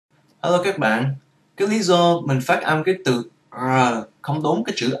Hello các bạn. Cái lý do mình phát âm cái từ R không đúng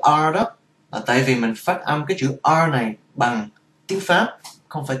cái chữ R đó là tại vì mình phát âm cái chữ R này bằng tiếng Pháp,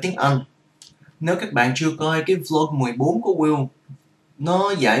 không phải tiếng Anh. Nếu các bạn chưa coi cái vlog 14 của Will,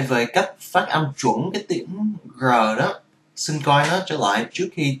 nó dạy về cách phát âm chuẩn cái tiếng R đó, xin coi nó trở lại trước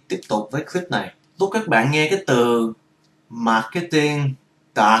khi tiếp tục với clip này. Lúc các bạn nghe cái từ marketing,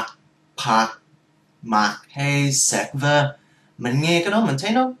 đạt, phạt, mạc hay sạc vơ, mình nghe cái đó mình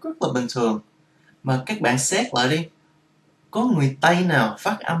thấy nó rất là bình thường. Mà các bạn xét lại đi, có người Tây nào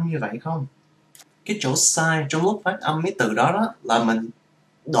phát âm như vậy không? Cái chỗ sai trong lúc phát âm mấy từ đó là mình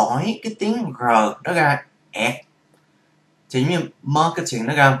đổi cái tiếng R nó ra ẹt. Thì như marketing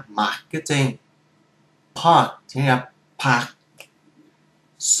nó ra marketing, park thì nó ra park,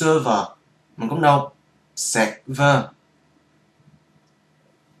 server mình cũng đâu server,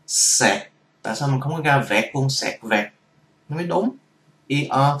 sạc, tại sao mình không có ra vẹt luôn, sạc vẹt nó mới đúng.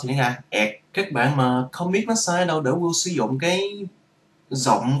 ER thì nó ra ẹt. Các bạn mà không biết nó sai đâu để Will sử dụng cái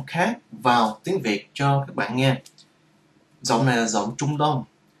giọng khác vào tiếng Việt cho các bạn nghe. Giọng này là giọng Trung Đông.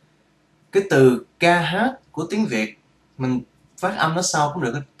 Cái từ ca hát của tiếng Việt mình phát âm nó sao cũng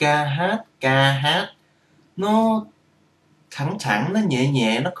được. Ca hát nó thẳng thẳng, nó nhẹ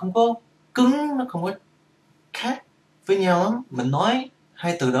nhẹ, nó không có cứng, nó không có khác với nhau lắm. Mình nói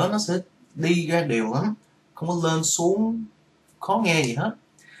hai từ đó nó sẽ đi ra đều lắm, không có lên xuống khó nghe gì hết.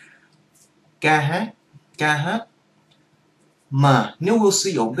 Ca hát. Mà nếu Will sử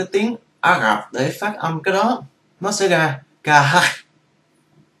dụng cái tiếng Ả Rập để phát âm cái đó, nó sẽ ra ca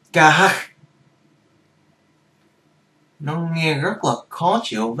hát. Nó nghe rất là khó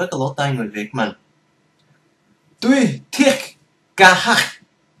chịu với cái lỗ tai người Việt mình. Tôi thích ca hát.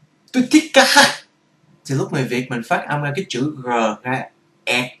 Thì lúc người Việt mình phát âm ra cái chữ R ra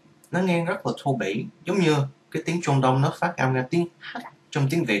ẹt, nó nghe rất là thô bỉ, giống như cái tiếng Trung Đông nó phát âm ra tiếng H trong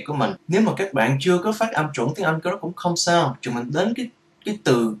tiếng Việt của mình. Nếu mà các bạn chưa có phát âm chuẩn tiếng Anh cái đó cũng không sao, chúng mình đến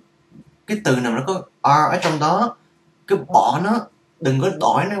cái từ nào nó có R ở trong đó, cứ bỏ nó, đừng có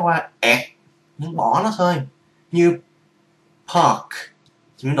đổi nó qua ẹt, nhưng bỏ nó thôi. Như park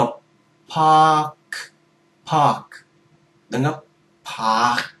thì mình đọc park, đừng có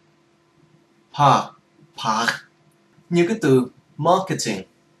park. Như cái từ marketing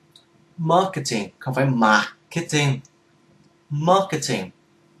không phải marketing,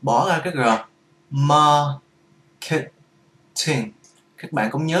 bỏ ra cái R, marketing. Các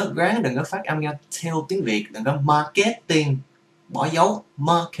bạn cũng nhớ ráng đừng có phát âm ra theo tiếng Việt, đừng có marketing, bỏ dấu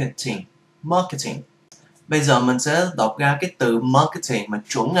marketing. Bây giờ mình sẽ đọc ra cái từ marketing mà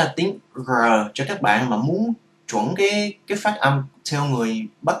chuẩn ra tiếng R cho các bạn mà muốn chuẩn cái phát âm theo người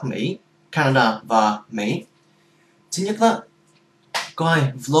Bắc Mỹ, Canada và Mỹ. Thứ nhất đó,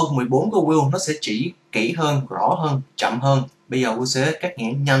 coi vlog 14 của Will nó sẽ chỉ kỹ hơn, rõ hơn, chậm hơn. Bây giờ Will sẽ cắt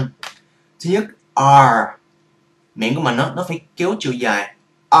nghĩa nhanh. Thứ nhất, R. Miệng của mình nó phải kéo chiều dài.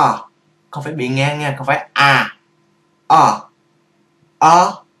 Không phải bị ngang nha, không phải A.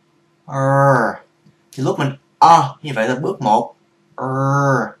 Thì lúc mình như vậy là bước 1.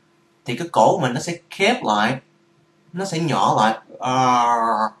 Thì cái cổ của mình nó sẽ khép lại, nó sẽ nhỏ lại.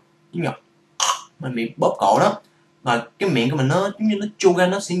 Mình bị bóp cổ đó. Và cái miệng của mình nó giống như nó chu ra,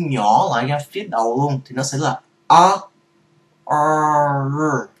 nó sẽ nhỏ lại ra phía đầu luôn, thì nó sẽ là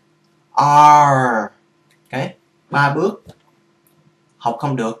cái 3 bước. Học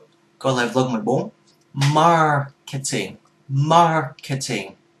không được, coi lại vlog 14. Marketing.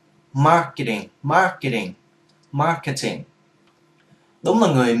 Đúng là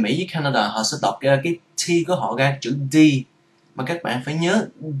người Mỹ với Canada họ sẽ đọc ra cái T của họ ra chữ D, mà các bạn phải nhớ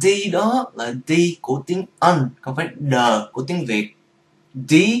D đó là D của tiếng Anh, không phải D của tiếng Việt.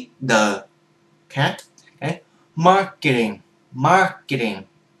 D, the khác. Okay. Marketing,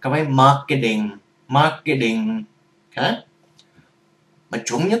 không phải marketing. Okay. Mà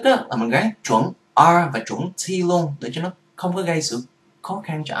chuẩn nhất á, là mình gắn chuẩn R và chuẩn T luôn, để cho nó không có gây sự khó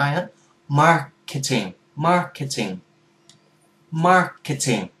khăn cho ai hết. Marketing,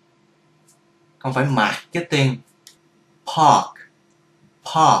 không phải marketing. Park.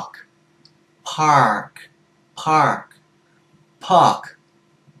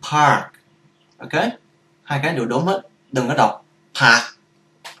 Ok, hai cái đều đúng hết, đừng có đọc park.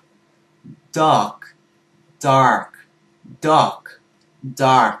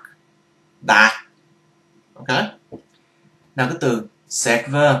 Dark. Ok. Nào cái từ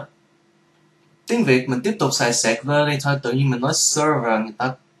server. Tiếng Việt mình tiếp tục xài server đi thôi, tự nhiên mình nói server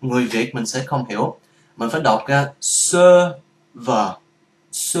người Việt mình sẽ không hiểu. Mình phải đọc ra server.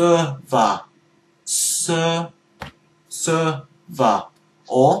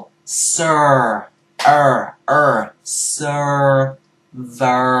 Or sir.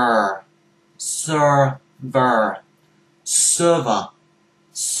 Ver, server, server,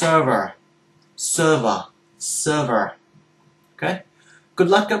 server, server, server. Okay. Good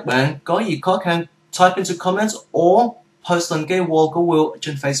luck các bạn. Có gì khó khăn, type into comments or post on cái wall của Will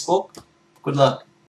trên Facebook. Good luck.